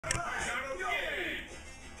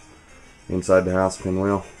inside the house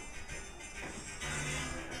pinwheel.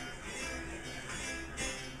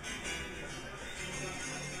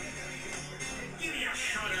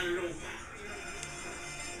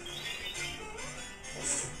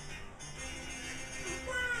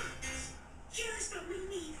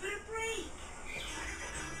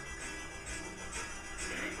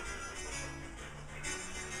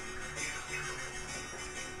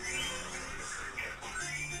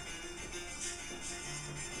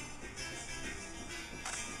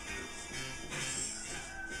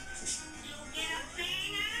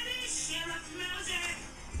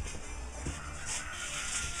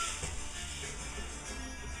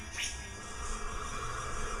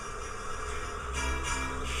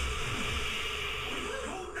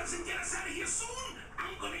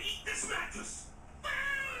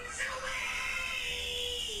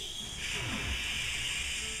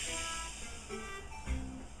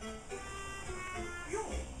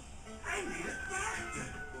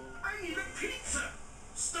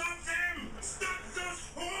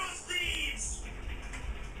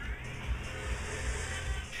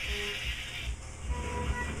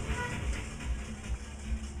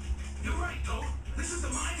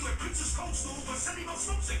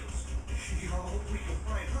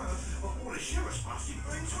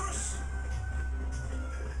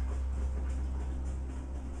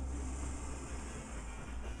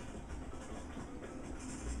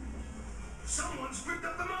 Someone's ripped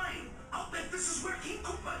up the mine. I'll bet this is where King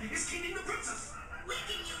Koopa is keeping the princess. We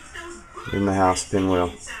can use those In the house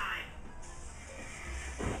pinwheel.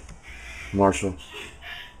 Marshall.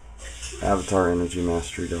 Avatar Energy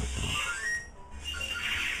Mastery.com.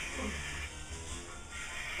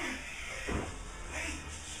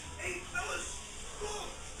 Hey, fellas! Look!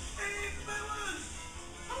 Hey, fellas!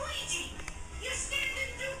 Luigi! You're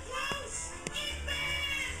standing too close! Get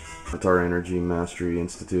back! Avatar Energy Mastery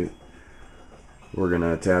Institute. We're going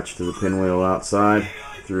to attach to the pinwheel outside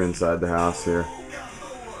through inside the house here.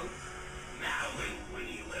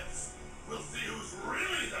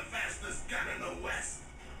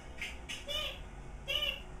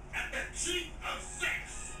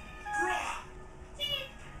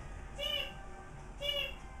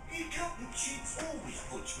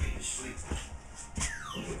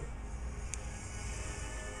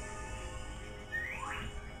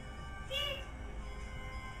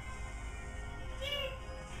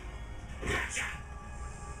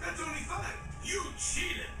 That's only fun. You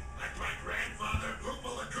cheated, like my grandfather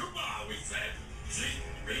Koopa the Koopa always said. Cheat,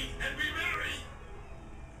 beat, and be merry.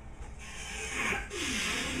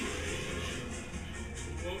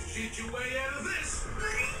 Won't cheat your way out of this.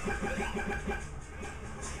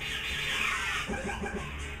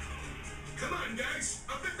 Come on, guys.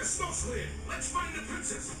 Up at the smoke's clear. Let's find the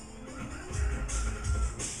princess.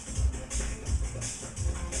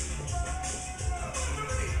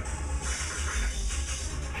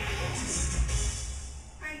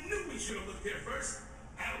 Should have looked here first.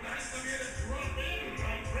 How nice of you to drop in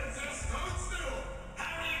from Princess Toadstool. How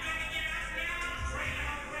are you going to get us now, train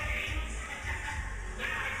on brains? Now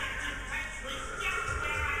I get to touch me just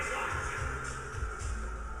where I want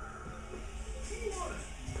you. Water!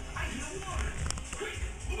 I hear water! Quick,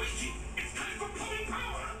 Luigi! It's time for pulling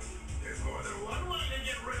power! There's more than one way to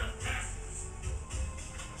get rid of pests.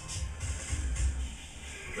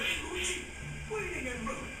 Hey, Luigi! Bleeding and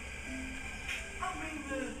moving.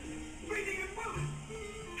 Breathing and moving.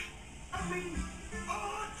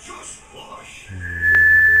 Just wash.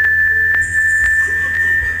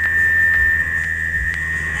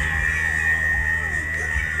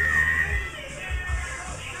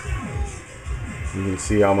 You can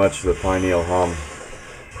see how much the pineal hum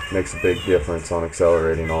makes a big difference on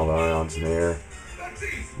accelerating all the ions in the air.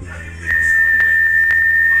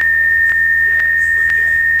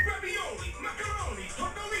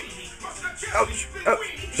 Ouch! Oh,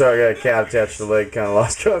 sorry, I got a cat attached to the leg, kind of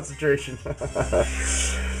lost concentration.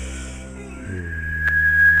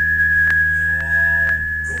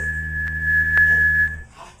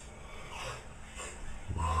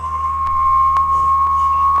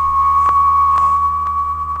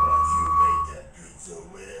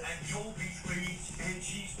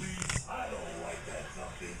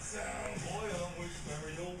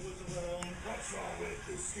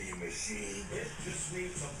 Machine, it just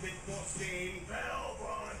needs a bit more steam. Valve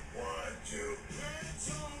on, 1, 2, red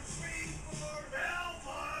zone 3, 4. Valve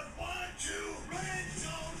on, 1, 2, red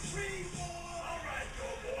zone 3, 4. All right, go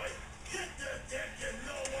boy, hit the deck and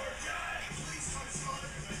no more time. Please come start,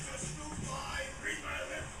 I just flew by. Read my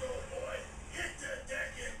lips, go boy, hit the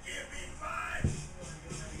deck and give me 5.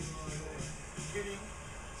 Kidding,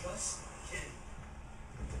 just kidding.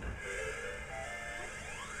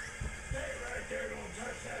 Hey,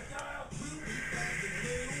 Shut down.